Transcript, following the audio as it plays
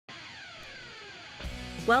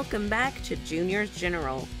Welcome back to Junior's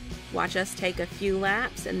General. Watch us take a few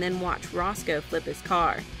laps and then watch Roscoe flip his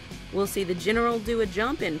car. We'll see the General do a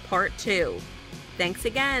jump in part 2. Thanks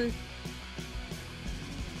again.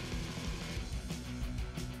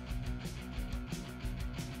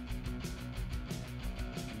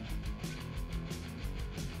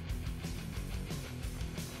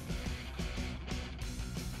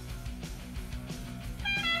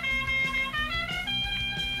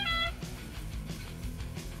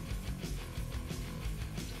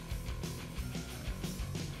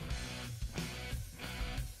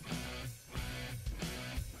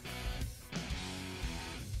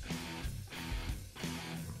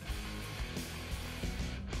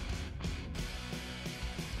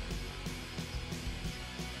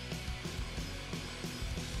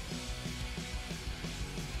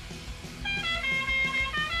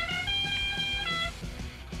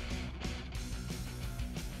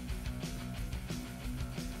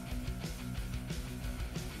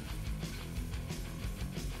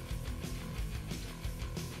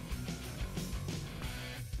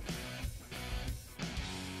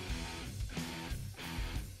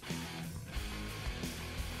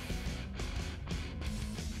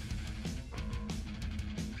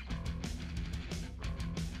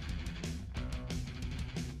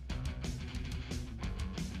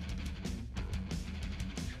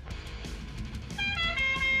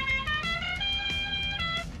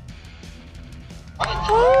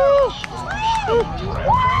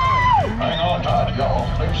 Hang on tight, y'all.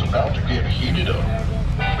 Things about to get heated up.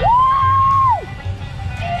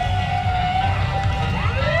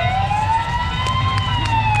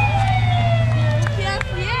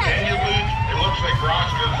 Can you, Luke? It looks like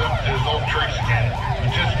Roscoe's up to his old tricks again. He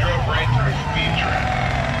just drove right through a speed trap.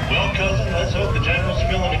 Well, cousin, let's hope the General's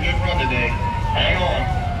feeling a good run today. Hang on.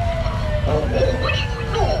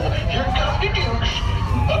 No, here come the Dukes.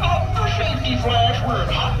 Look out for safety flash. We're in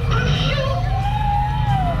hot pursuit.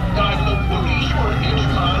 I love police work. It's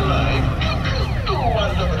my life. Oh,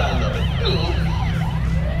 I love it. I love it.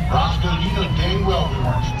 Roscoe, you know dang well we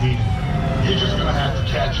weren't speeding. You're just gonna have to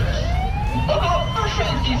catch us. Look out for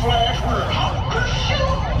safety flash. We're in hot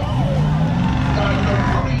pursuit. I love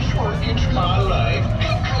police work. It's my life.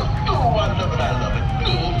 Oh, I love it. I love it.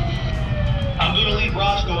 I'm gonna lead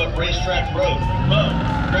Roscoe up Racetrack Road. Mo,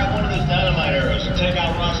 grab one of those dynamite arrows and take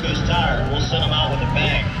out Roscoe's tire. We'll send him out with a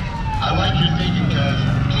bang. I like your thinking, cuz.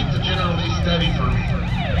 Keep the General steady for me.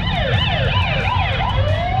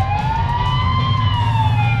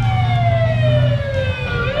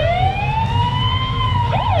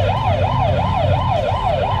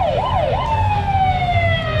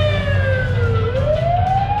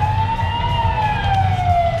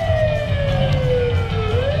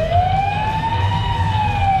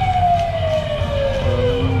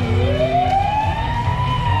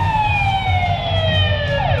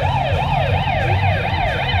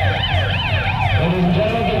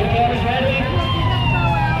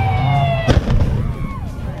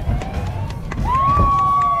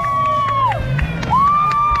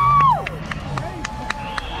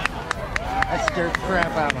 Scared the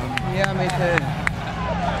crap out of him. Yeah, me too.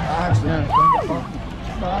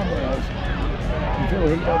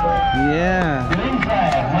 Yeah. Green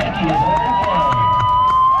flag, Mikey is over play.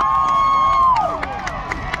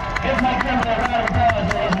 Here's Mike Timmer, that round of applause,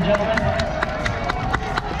 ladies and gentlemen.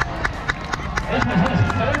 This was his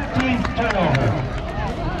 13th turnover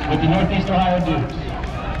with the Northeast Ohio Dukes.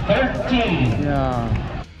 13. Yeah.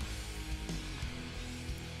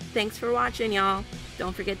 Thanks for watching, y'all.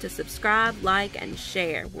 Don't forget to subscribe, like, and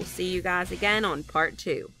share. We'll see you guys again on part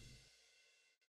 2.